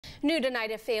New tonight,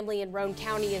 a family in Roane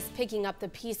County is picking up the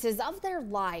pieces of their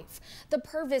life. The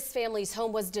Purvis family's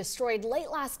home was destroyed late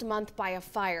last month by a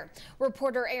fire.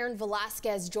 Reporter Aaron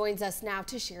Velasquez joins us now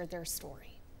to share their story.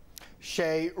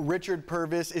 Shay, Richard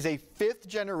Purvis is a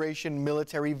fifth-generation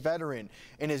military veteran.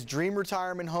 In his dream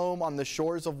retirement home on the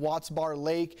shores of Watts Bar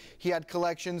Lake, he had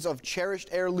collections of cherished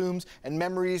heirlooms and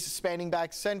memories spanning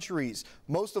back centuries,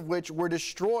 most of which were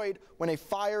destroyed when a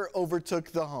fire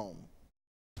overtook the home.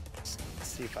 Let's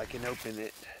see if I can open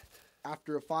it.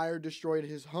 After a fire destroyed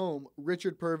his home,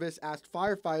 Richard Purvis asked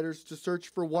firefighters to search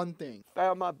for one thing.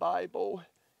 Found my Bible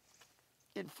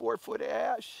in 4-foot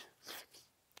ash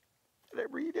that I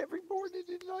read every morning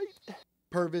and night.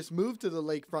 Purvis moved to the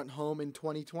lakefront home in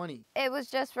 2020. It was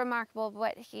just remarkable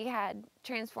what he had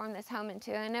transformed this home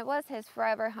into, and it was his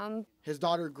forever home. His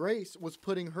daughter Grace was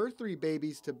putting her 3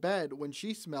 babies to bed when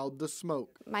she smelled the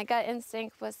smoke. My gut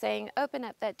instinct was saying, open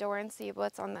up that door and see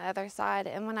what's on the other side.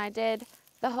 And when I did,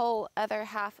 the whole other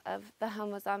half of the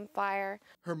home was on fire.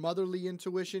 Her motherly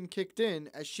intuition kicked in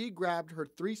as she grabbed her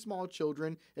 3 small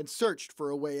children and searched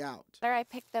for a way out. There I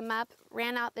picked them up,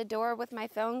 ran out the door with my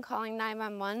phone, calling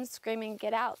 911, screaming,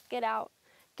 get out, get out,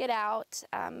 get out.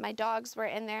 My dogs were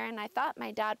in there and I thought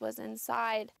my dad was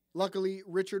inside. Luckily,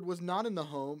 Richard was not in the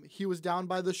home. He was down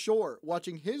by the shore,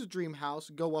 watching his dream house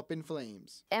go up in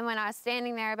flames. And when I was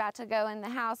standing there about to go in the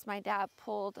house, my dad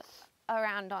pulled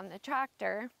around on the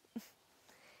tractor.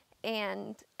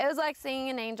 And it was like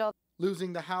seeing an angel.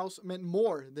 Losing the house meant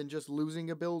more than just losing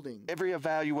a building. Every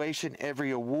evaluation, every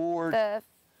award. The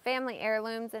family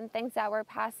heirlooms and things that were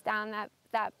passed down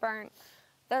that burnt,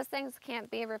 those things can't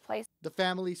be replaced. The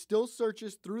family still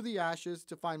searches through the ashes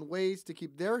to find ways to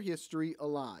keep their history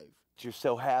alive. You're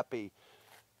so happy.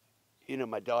 You know,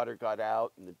 my daughter got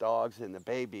out and the dogs and the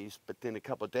babies, but then a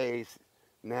couple of days,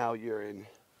 now you're in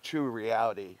true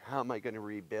reality. How am I going to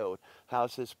rebuild?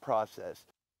 How's this process?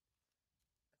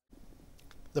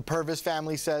 The Purvis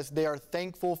family says they are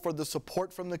thankful for the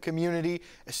support from the community,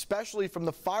 especially from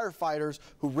the firefighters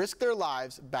who risked their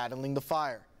lives battling the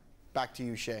fire. Back to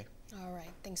you, Shay. All right.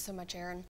 Thanks so much, Aaron.